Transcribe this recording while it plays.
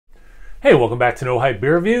Hey, welcome back to No Hype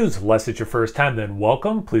Beer Reviews. Unless it's your first time, then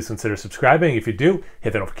welcome. Please consider subscribing. If you do,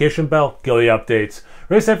 hit the notification bell, get all the updates.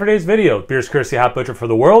 Really excited for today's video. Beer's courtesy Hot Butcher for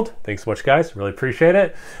the world. Thanks so much, guys. Really appreciate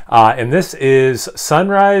it. And this is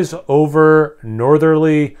Sunrise over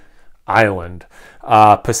Northerly Island.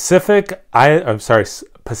 Pacific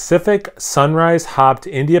Sunrise Hopped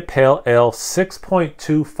India Pale Ale,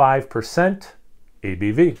 6.25%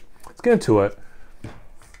 ABV. Let's get into it.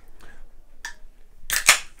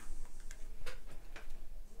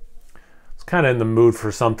 Kind of in the mood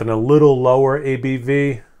for something a little lower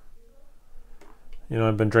ABV. You know,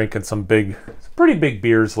 I've been drinking some pretty big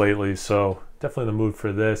beers lately, so definitely in the mood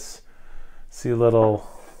for this. See a little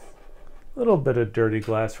bit of dirty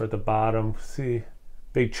glass right at the bottom. See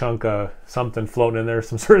big chunk of something floating in there,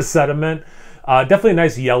 some sort of sediment. Definitely a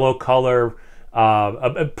nice yellow color,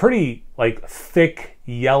 a pretty like thick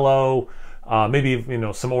yellow. Maybe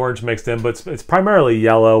some orange mixed in, but it's primarily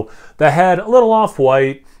yellow. The head a little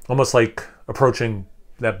off-white, almost like approaching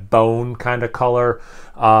that bone kind of color.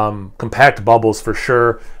 Compact bubbles for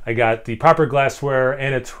sure. I got the proper glassware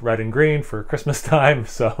and it's red and green for Christmas time.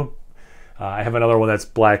 So I have another one that's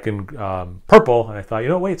black and purple. And I thought,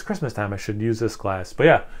 wait, it's Christmas time. I should use this glass. But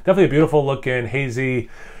yeah, definitely a beautiful looking, hazy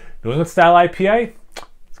New England style IPA.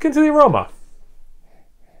 Let's get into the aroma.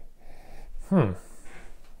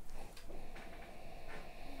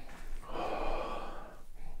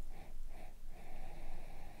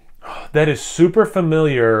 That is super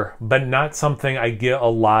familiar, but not something I get a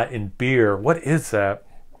lot in beer. What is that?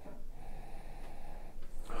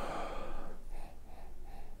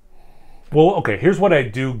 Well, okay, here's what I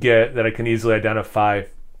do get that I can easily identify.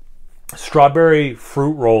 Strawberry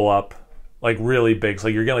fruit roll-up, like really big. So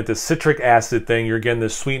you're getting like this citric acid thing, you're getting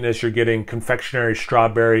this sweetness, you're getting confectionery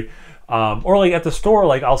strawberry. Or like at the store,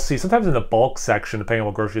 like I'll see, sometimes in the bulk section, depending on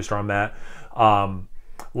what grocery store I'm at,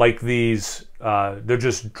 like these, they're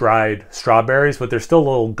just dried strawberries, but they're still a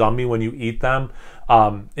little gummy when you eat them.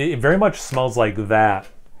 It very much smells like that.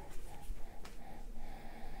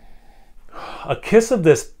 A kiss of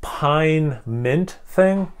this pine mint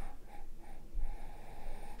thing.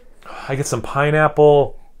 I get some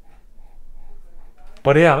pineapple.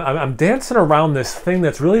 But yeah, I'm dancing around this thing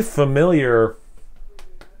that's really familiar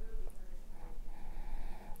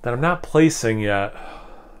that I'm not placing yet.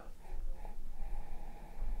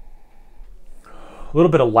 A little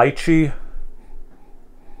bit of lychee.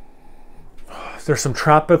 There's some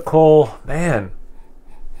tropical, man.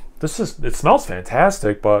 It smells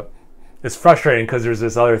fantastic, but it's frustrating because there's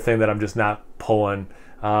this other thing that I'm just not pulling.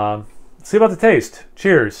 See about the taste.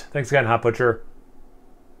 Cheers. Thanks again, Hot Butcher.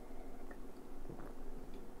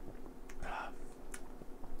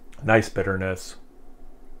 Nice bitterness.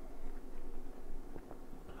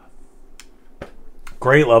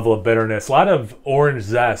 Great level of bitterness. A lot of orange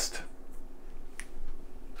zest.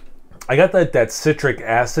 I got that citric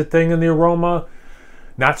acid thing in the aroma,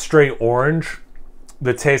 not straight orange.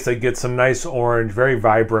 The taste, I get some nice orange, very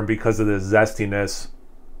vibrant because of the zestiness.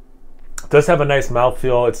 It does have a nice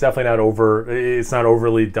mouthfeel. It's definitely it's not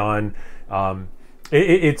overly done.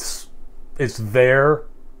 It's there,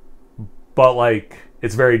 but like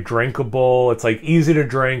it's very drinkable. It's like easy to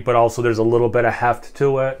drink, but also there's a little bit of heft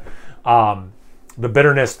to it. The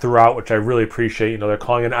bitterness throughout, which I really appreciate. They're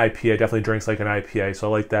calling it an IPA. Definitely drinks like an IPA, so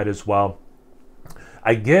I like that as well.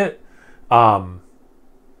 I get,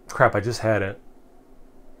 crap, I just had it.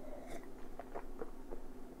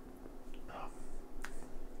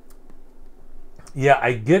 Yeah,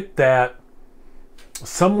 I get that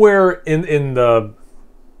somewhere in a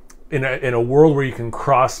world where you can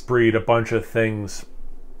crossbreed a bunch of things.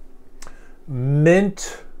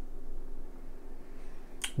 Mint,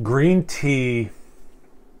 green tea.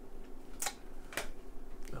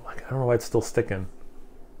 I don't know why it's still sticking.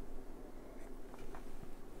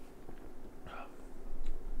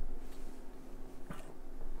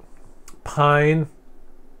 Pine,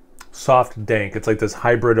 soft dank. It's like this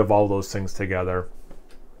hybrid of all those things together.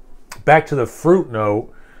 Back to the fruit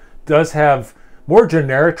note, does have more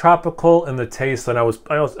generic tropical in the taste than I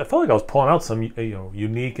felt like I was pulling out some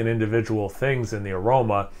unique and individual things in the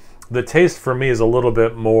aroma. The taste for me is a little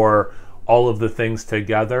bit more all of the things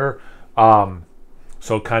together.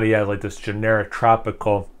 So kind of, yeah, like this generic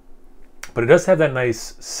tropical. But it does have that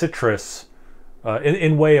nice citrus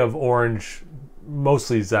in way of orange,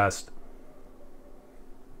 mostly zest.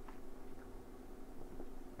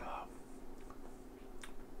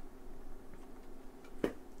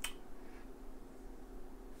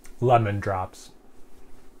 Lemon drops.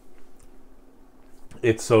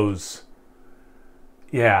 It's those,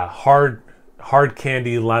 yeah, hard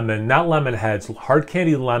candy lemon, not lemon heads, hard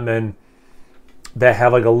candy lemon that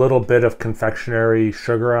have like a little bit of confectionery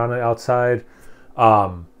sugar on the outside.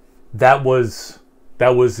 That was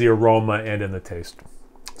the aroma and in the taste.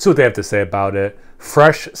 See what they have to say about it.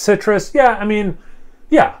 Fresh citrus, yeah, I mean,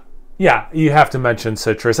 yeah, you have to mention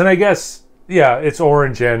citrus. And I guess, yeah, it's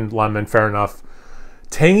orange and lemon, fair enough.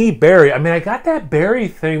 Tangy berry, I mean, I got that berry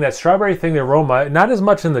thing, that strawberry thing, the aroma, not as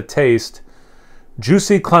much in the taste.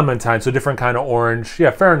 Juicy clementine, so different kind of orange.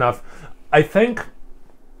 Yeah, fair enough. I think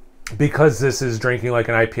because this is drinking like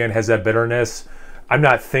an IPA and has that bitterness, I'm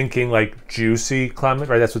not thinking like juicy clement,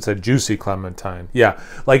 right? That's what it said, juicy clementine. Yeah,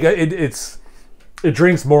 like it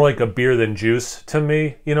drinks more like a beer than juice to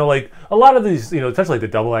me. You know, like a lot of these, you know, especially like the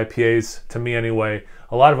double IPAs, to me anyway,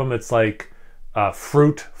 a lot of them it's like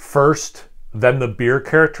fruit first, then the beer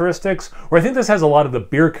characteristics. Where I think this has a lot of the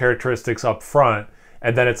beer characteristics up front,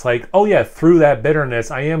 and then it's like, oh yeah, through that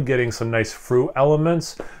bitterness, I am getting some nice fruit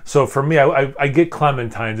elements. So for me, I get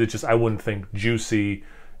clementines. It's just I wouldn't think juicy.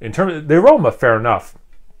 In terms of the aroma, fair enough.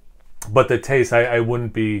 But the taste, I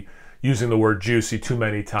wouldn't be using the word juicy too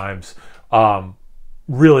many times.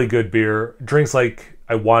 Really good beer. Drinks like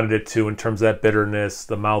I wanted it to in terms of that bitterness,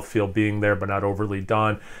 the mouthfeel being there but not overly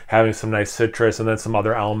done, having some nice citrus, and then some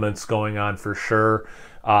other elements going on for sure.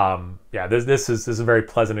 Yeah, this is a very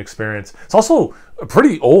pleasant experience. It's also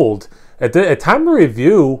pretty old. At time of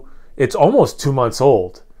review, it's almost 2 months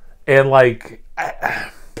old. And like, I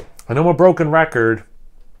know I'm a broken record,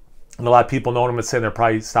 and a lot of people know what I'm saying. They're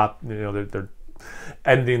probably stopped, you know, they're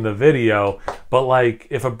ending the video. But like,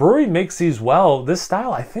 if a brewery makes these well, this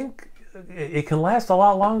style, I think it can last a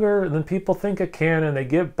lot longer than people think it can, and they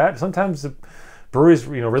get better. Sometimes the breweries,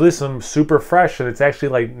 you know, release them super fresh, and it's actually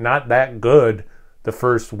like not that good the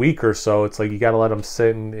first week or so. It's like you got to let them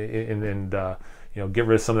sit and you know, get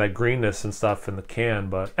rid of some of that greenness and stuff in the can.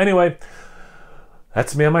 But anyway,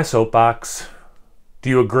 that's me on my soapbox. Do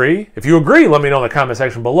you agree? If you agree, let me know in the comment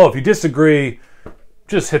section below. If you disagree,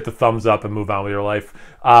 just hit the thumbs up and move on with your life.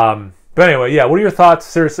 But anyway, yeah, what are your thoughts?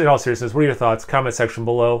 Seriously, in all seriousness, what are your thoughts? Comment section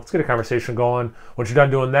below. Let's get a conversation going. Once you're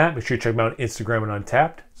done doing that, make sure you check me out on Instagram and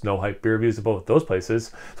Untapped. It's No Hype Beer Reviews at both those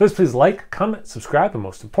places. So please like, comment, subscribe, and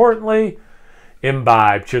most importantly,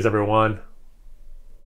 imbibe. Cheers, everyone.